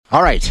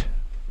All right.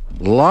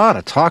 A lot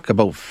of talk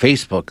about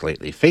Facebook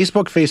lately.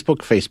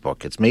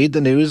 Facebook. It's made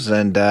the news,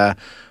 and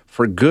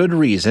for good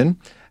reason.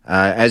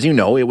 As you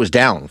know, it was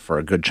down for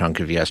a good chunk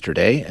of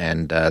yesterday,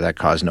 and that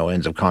caused no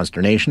ends of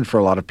consternation for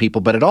a lot of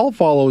people. But it all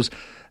follows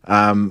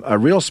a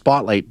real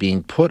spotlight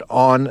being put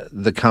on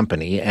the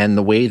company and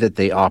the way that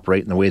they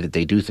operate and the way that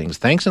they do things,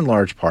 thanks in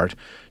large part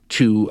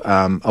to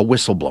a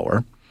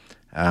whistleblower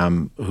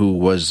who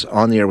was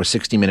on the air with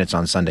 60 Minutes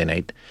on Sunday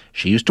night.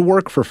 She used to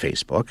work for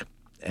Facebook.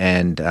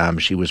 And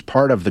she was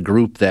part of the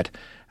group that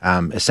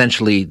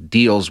essentially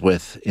deals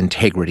with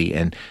integrity.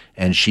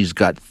 And she's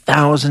got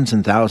thousands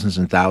and thousands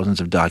and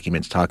thousands of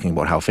documents talking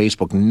about how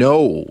Facebook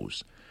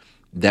knows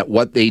that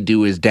what they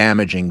do is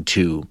damaging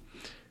to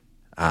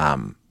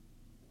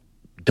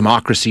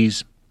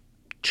democracies,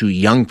 to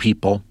young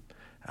people.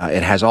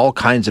 It has all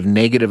kinds of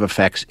negative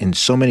effects in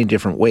so many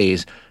different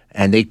ways.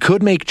 And they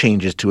could make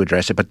changes to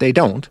address it, but they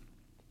don't.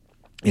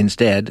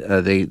 Instead,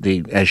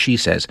 they, as she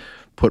says,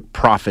 put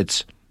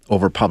profits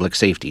over public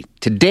safety.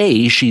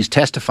 Today, she's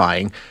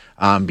testifying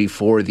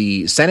before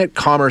the Senate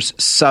Commerce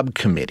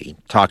Subcommittee,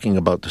 talking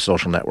about the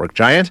social network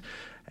giant.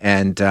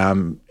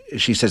 And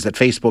she says that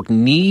Facebook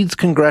needs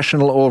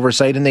congressional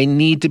oversight and they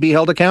need to be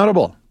held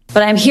accountable.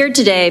 But I'm here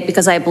today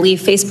because I believe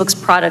Facebook's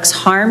products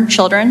harm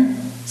children,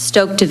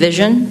 stoke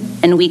division,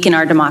 and weaken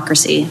our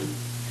democracy.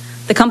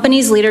 The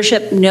company's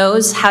leadership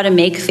knows how to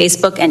make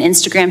Facebook and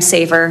Instagram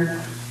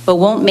safer, but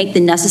won't make the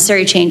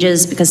necessary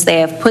changes because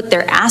they have put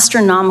their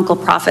astronomical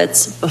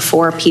profits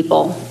before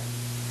people.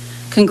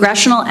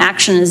 Congressional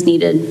action is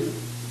needed.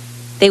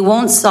 They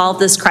won't solve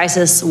this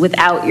crisis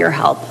without your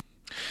help.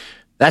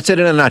 That's it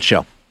in a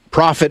nutshell.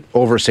 Profit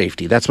over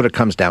safety. That's what it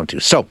comes down to.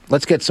 So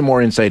let's get some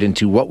more insight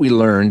into what we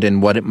learned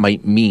and what it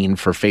might mean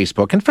for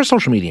Facebook and for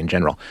social media in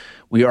general.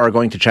 We are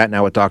going to chat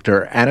now with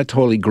Dr.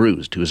 Anatoly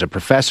Gruzd, who is a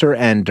professor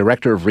and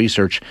director of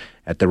research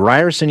at the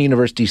Ryerson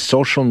University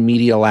Social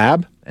Media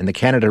Lab and the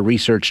Canada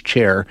Research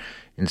Chair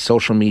in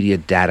Social Media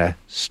Data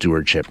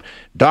Stewardship.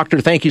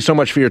 Doctor, thank you so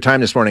much for your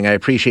time this morning. I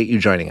appreciate you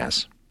joining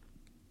us.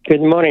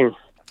 Good morning.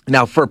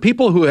 Now, for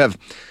people who have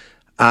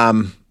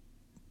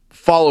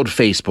followed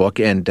Facebook,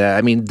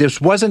 and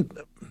this wasn't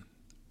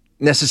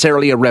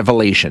necessarily a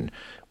revelation,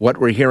 what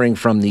we're hearing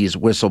from these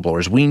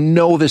whistleblowers. We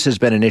know this has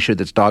been an issue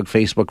that's dogged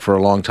Facebook for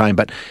a long time,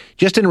 but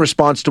just in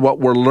response to what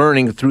we're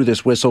learning through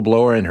this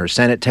whistleblower and her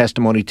Senate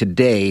testimony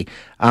today,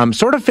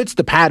 sort of fits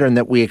the pattern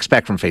that we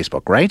expect from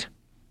Facebook, right?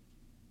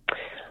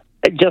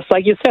 Just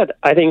like you said,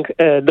 I think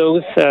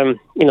those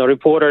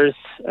reporters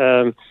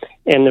and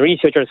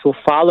researchers who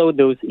follow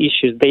those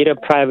issues, data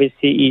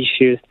privacy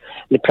issues,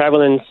 the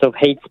prevalence of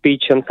hate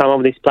speech on some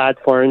of these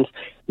platforms,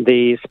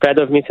 the spread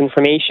of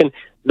misinformation,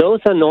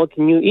 those are not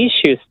new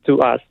issues to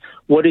us.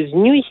 What is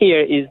new here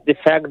is the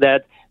fact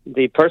that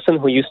the person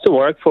who used to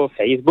work for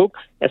Facebook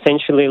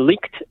essentially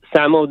leaked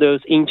some of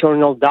those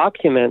internal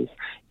documents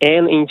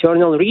and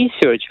internal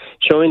research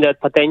showing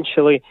that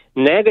potentially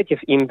negative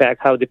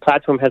impact, how the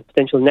platform has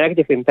potential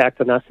negative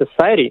impact on our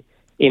society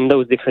in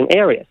those different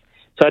areas.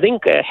 So I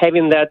think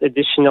having that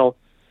additional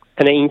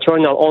kind of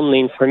internal-only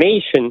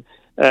information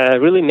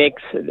really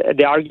makes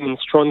the argument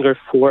stronger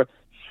for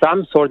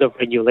some sort of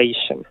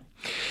regulation.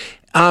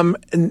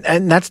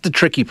 And that's the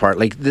tricky part.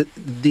 Like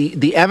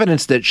the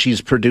evidence that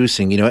she's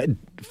producing,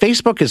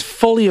 Facebook is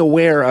fully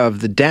aware of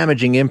the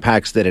damaging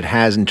impacts that it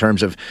has in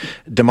terms of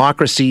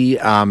democracy,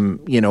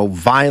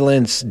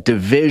 violence,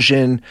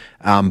 division,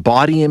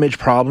 body image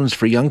problems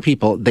for young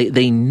people.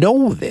 They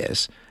know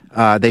this.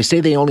 They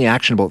say they only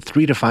action about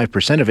 3 to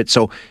 5% of it.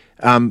 So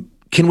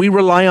can we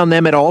rely on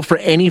them at all for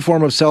any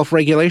form of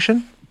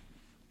self-regulation?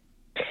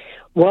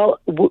 Well,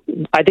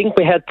 I think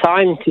we had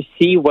time to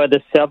see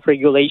whether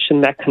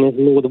self-regulation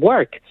mechanism would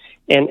work.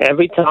 And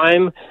every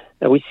time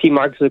we see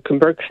Mark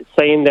Zuckerberg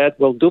saying that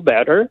we'll do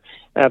better,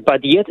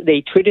 but yet they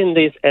treating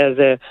this as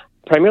a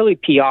primarily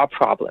PR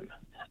problem.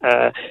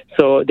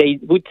 So they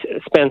would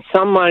spend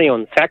some money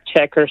on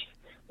fact-checkers,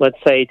 let's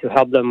say, to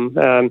help them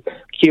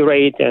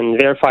curate and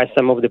verify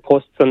some of the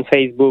posts on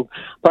Facebook.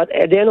 But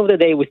at the end of the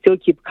day, we still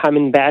keep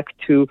coming back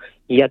to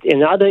yet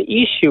another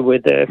issue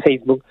with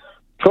Facebook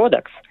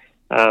products.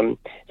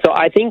 So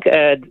I think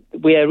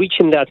we are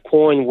reaching that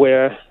point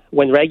where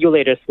when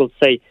regulators will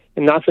say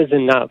enough is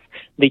enough.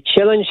 The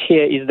challenge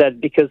here is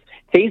that because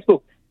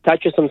Facebook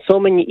touches on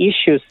so many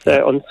issues,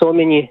 on so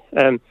many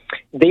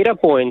data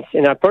points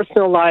in our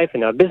personal life,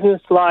 in our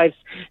business lives,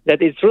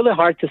 that it's really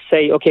hard to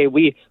say, okay,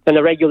 we're going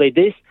to regulate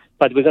this,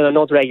 but we're going to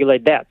not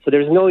regulate that. So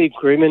there's no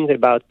agreement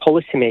about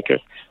policymakers.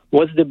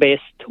 What's the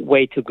best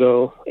way to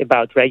go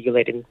about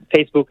regulating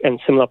Facebook and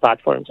similar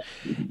platforms?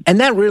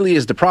 And that really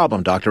is the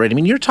problem, Doctor, right? I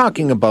mean, you're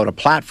talking about a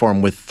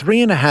platform with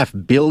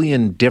 3.5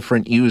 billion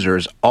different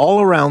users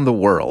all around the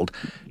world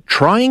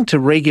trying to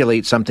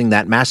regulate something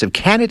that massive.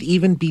 Can it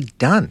even be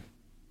done?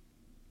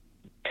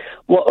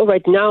 Well,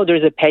 right now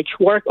there's a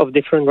patchwork of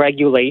different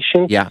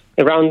regulations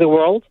around the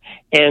world.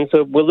 And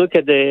so we look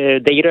at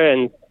the data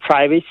and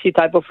privacy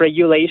type of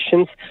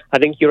regulations. I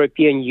think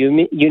European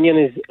Union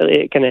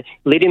is kind of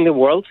leading the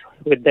world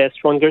with the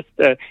strongest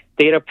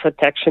data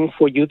protection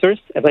for users.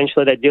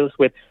 Eventually that deals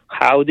with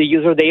how the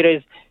user data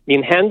is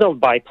being handled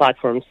by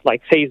platforms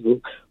like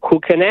Facebook, who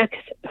can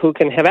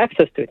have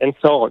access to it, and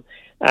so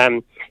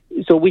on.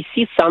 So we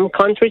see some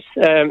countries,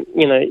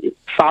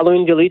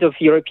 following the lead of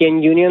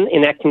European Union,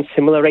 enacting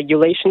similar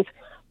regulations,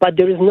 but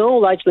there is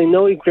largely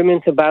no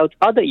agreement about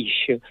other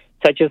issues,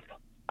 such as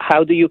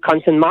how do you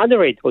content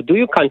moderate, or do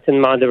you content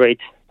moderate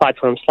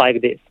platforms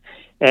like this?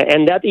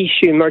 And that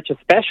issue emerged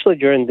especially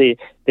during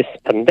this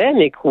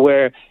pandemic,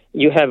 where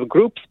you have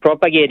groups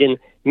propagating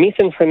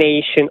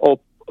misinformation or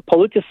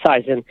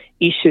politicizing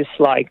issues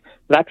like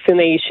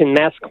vaccination,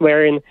 mask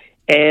wearing,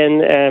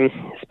 and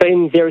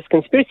spreading various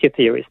conspiracy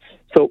theories.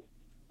 So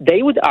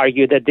they would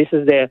argue that this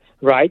is their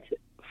right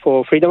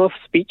for freedom of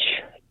speech,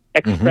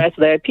 express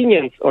their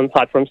opinions on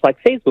platforms like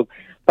Facebook.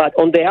 But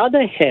on the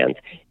other hand,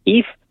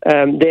 if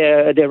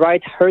their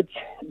right hurts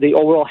the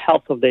overall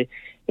health of the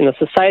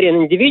society and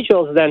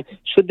individuals, then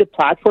should the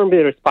platform be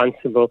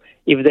responsible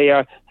if they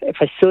are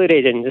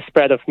facilitating the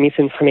spread of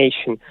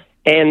misinformation?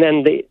 And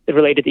then the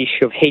related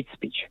issue of hate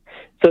speech.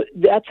 So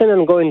that's an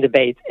ongoing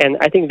debate, and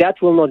I think that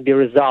will not be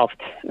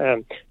resolved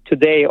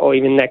today or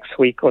even next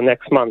week or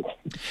next month.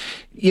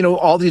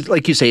 All these,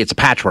 like you say, it's a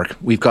patchwork.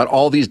 We've got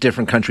all these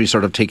different countries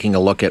sort of taking a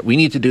look at, we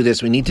need to do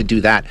this, we need to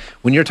do that.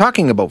 When you're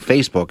talking about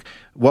Facebook,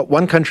 what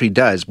one country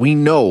does, we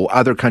know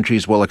other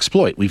countries will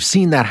exploit. We've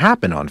seen that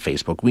happen on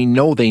Facebook. We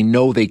know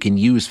they can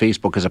use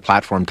Facebook as a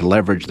platform to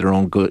leverage their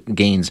own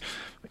gains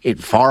in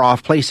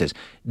far-off places.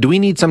 Do we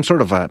need some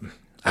sort of a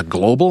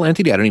global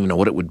entity? I don't even know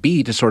what it would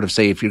be to sort of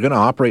say, if you're going to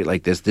operate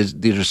like this,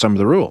 these are some of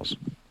the rules.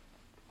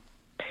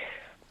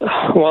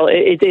 Well,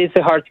 it is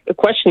a hard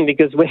question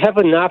because we have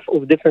enough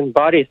of different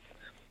bodies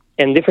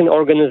and different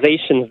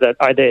organizations that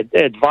either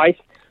advise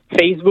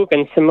Facebook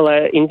and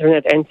similar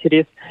internet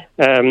entities,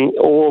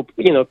 or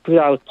put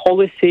out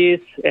policies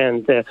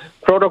and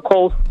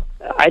protocols.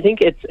 I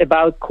think it's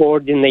about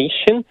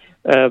coordination,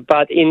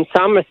 but in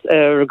some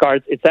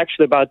regards, it's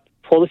actually about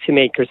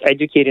policymakers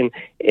educating,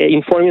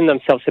 informing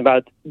themselves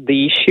about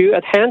the issue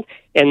at hand,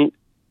 and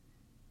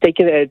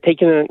taking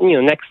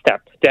a next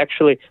step to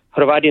actually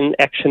providing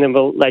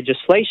actionable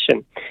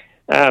legislation.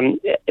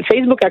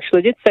 Facebook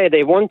actually did say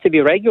they want to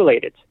be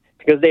regulated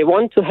because they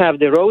want to have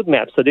the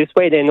roadmap. So this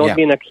way they're not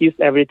being accused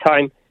every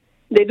time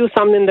they do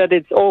something that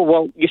it's,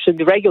 you should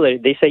be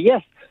regulated. They say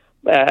yes,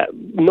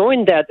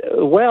 knowing that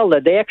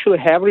that they actually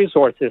have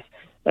resources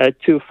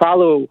to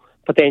follow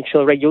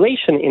potential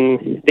regulation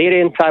in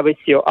data and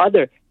privacy or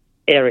other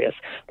areas.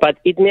 But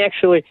it may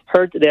actually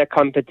hurt their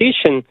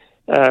competition,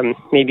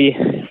 maybe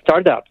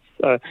startups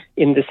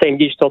in the same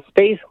digital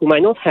space who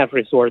might not have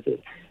resources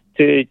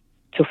to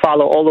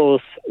follow all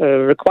those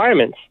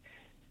requirements.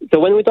 So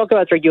when we talk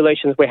about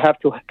regulations, we have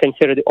to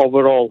consider the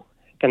overall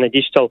kind of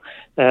digital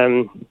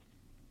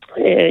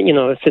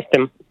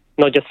system,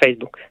 not just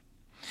Facebook.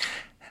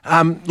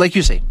 Like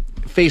you say,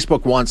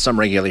 Facebook wants some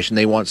regulation.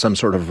 They want some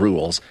sort of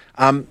rules.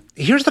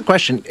 Here's the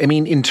question. I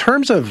mean, in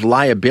terms of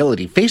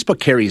liability, Facebook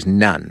carries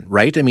none,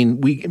 right? I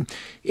mean,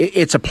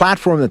 it's a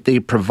platform that they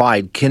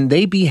provide. Can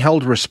they be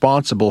held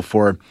responsible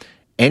for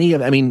any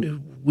of? I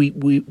mean,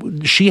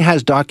 she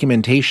has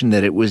documentation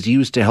that it was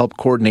used to help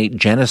coordinate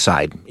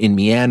genocide in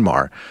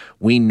Myanmar.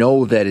 We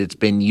know that it's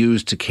been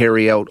used to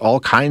carry out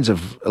all kinds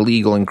of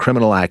illegal and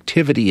criminal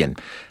activity. And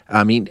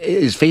I mean,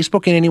 is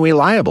Facebook in any way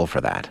liable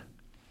for that?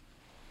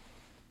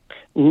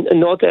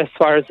 Not as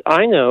far as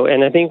I know,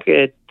 and I think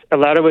a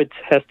lot of it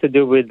has to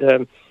do with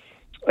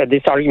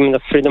this argument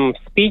of freedom of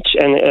speech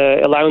and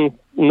allowing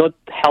not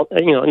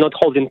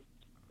holding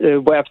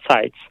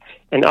websites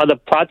and other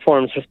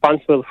platforms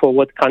responsible for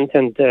what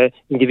content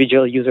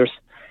individual users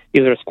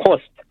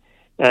post.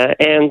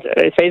 And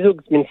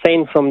Facebook's been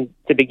saying from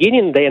the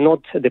beginning they are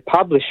not the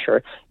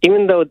publisher,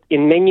 even though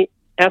in many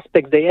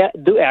aspects they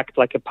do act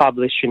like a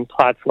publishing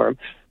platform,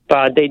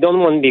 but they don't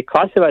want to be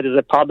classified as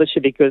a publisher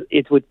because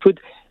it would put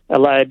a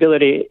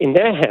liability in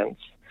their hands,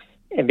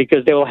 and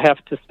because they will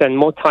have to spend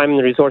more time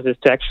and resources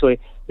to actually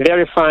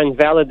verifying,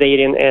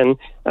 validating, and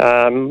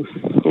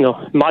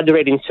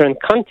moderating certain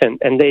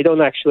content, and they don't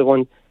actually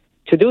want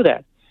to do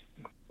that.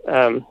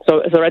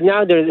 So right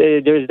now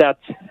there's that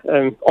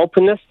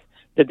openness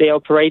that they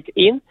operate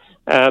in,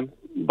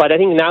 but I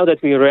think now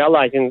that we're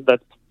realizing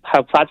that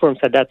how platforms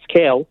at that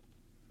scale,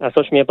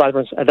 social media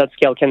platforms at that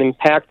scale, can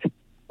impact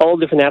all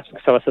different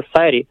aspects of our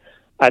society,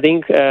 I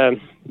think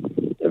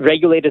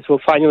regulators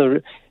will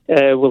finally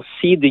will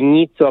see the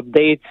need to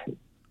update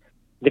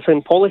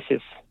different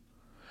policies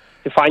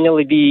to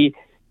finally be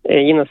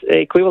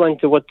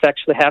equivalent to what's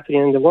actually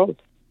happening in the world.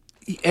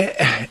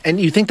 And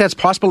you think that's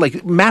possible?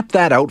 Like, map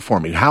that out for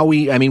me.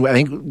 I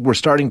think we're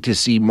starting to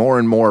see more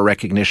and more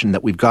recognition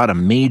that we've got a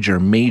major,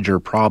 major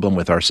problem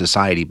with our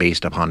society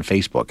based upon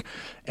Facebook,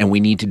 and we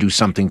need to do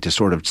something to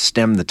sort of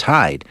stem the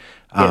tide.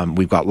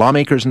 We've got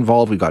lawmakers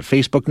involved. We've got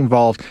Facebook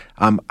involved.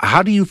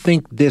 How do you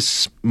think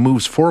this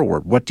moves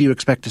forward? What do you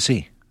expect to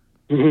see?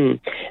 First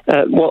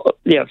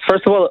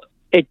of all,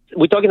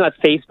 we're talking about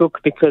Facebook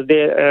because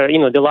they're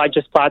the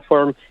largest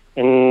platform,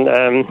 and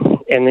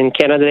in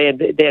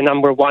Canada they're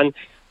number one.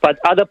 But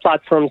other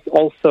platforms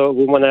also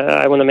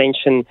I want to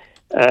mention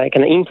kind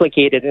of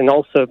implicated and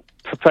also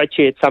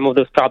perpetuate some of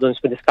those problems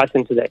we're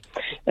discussing today.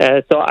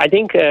 So I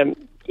think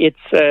it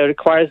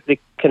requires the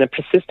kind of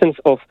persistence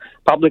of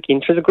public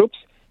interest groups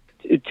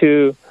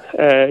to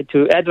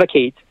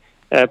advocate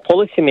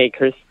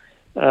policymakers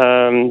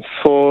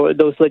for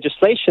those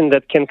legislation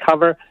that can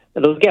cover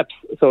those gaps.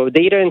 So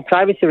data and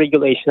privacy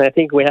regulation, I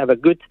think we have a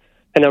good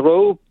and a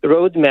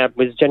roadmap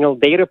with general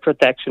data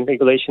protection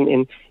regulation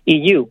in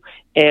EU.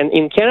 And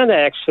in Canada,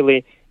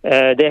 actually,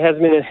 there has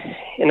been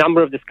a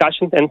number of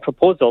discussions and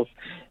proposals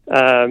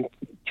to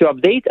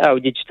update our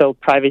Digital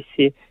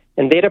Privacy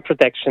and Data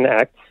Protection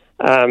Act.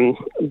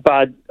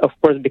 But, of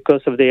course,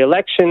 because of the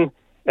election,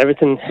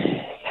 everything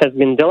has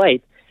been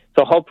delayed.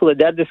 So hopefully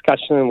that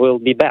discussion will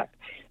be back.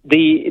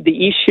 The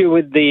issue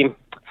with the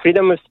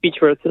freedom of speech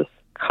versus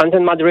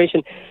content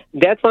moderation,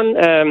 that one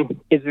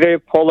is a very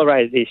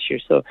polarized issue.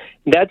 So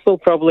that will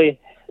probably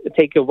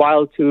take a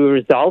while to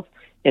resolve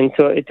and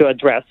to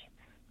address.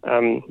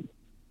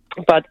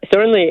 But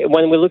certainly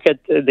when we look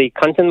at the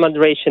content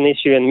moderation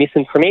issue and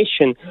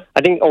misinformation,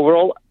 I think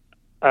overall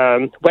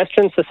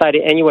Western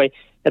society anyway,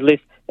 at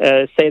least,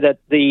 say that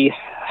the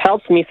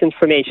health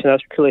misinformation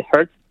actually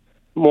hurts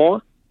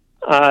more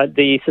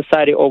the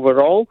society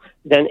overall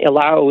than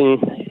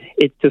allowing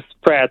it to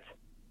spread.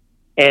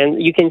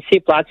 And you can see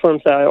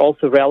platforms are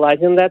also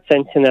realizing that,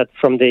 sensing that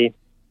from the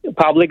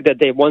public that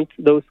they want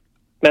those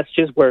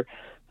messages were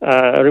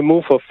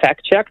removed or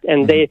fact-checked,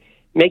 and they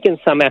making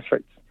some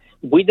efforts.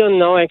 We don't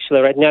know,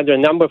 actually, right now there are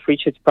a number of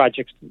research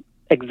projects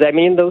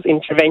examining those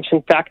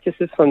intervention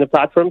practices from the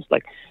platforms,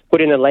 like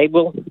putting a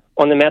label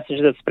on the message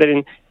that's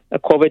spreading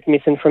COVID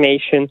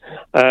misinformation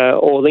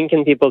or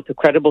linking people to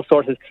credible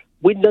sources.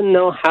 We don't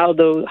know how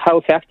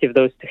effective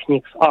those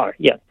techniques are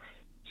yet.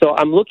 So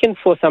I'm looking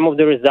for some of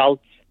the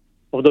results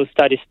of those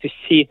studies to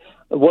see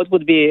what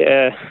would be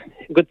a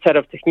good set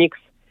of techniques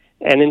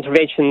and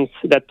interventions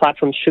that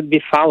platforms should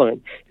be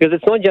following. Because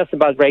it's not just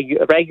about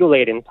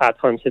regulating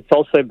platforms, it's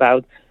also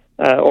about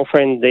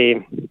offering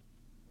the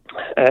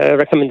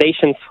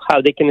recommendations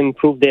how they can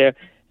improve their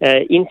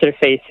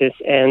interfaces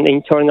and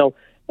internal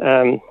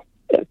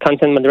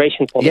content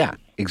moderation policies. Yeah,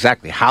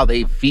 exactly. How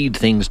they feed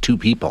things to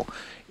people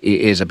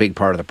is a big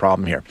part of the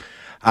problem here.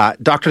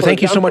 Doctor,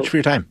 thank you so much for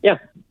your time. Yeah.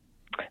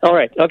 All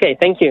right. Okay.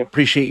 Thank you.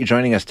 Appreciate you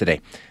joining us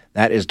today.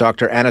 That is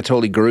Dr.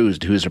 Anatoly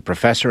Gruzd, who is a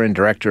professor and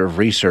director of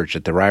research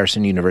at the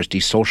Ryerson University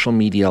Social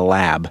Media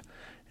Lab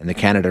and the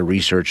Canada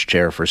Research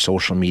Chair for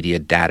Social Media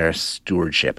Data Stewardship.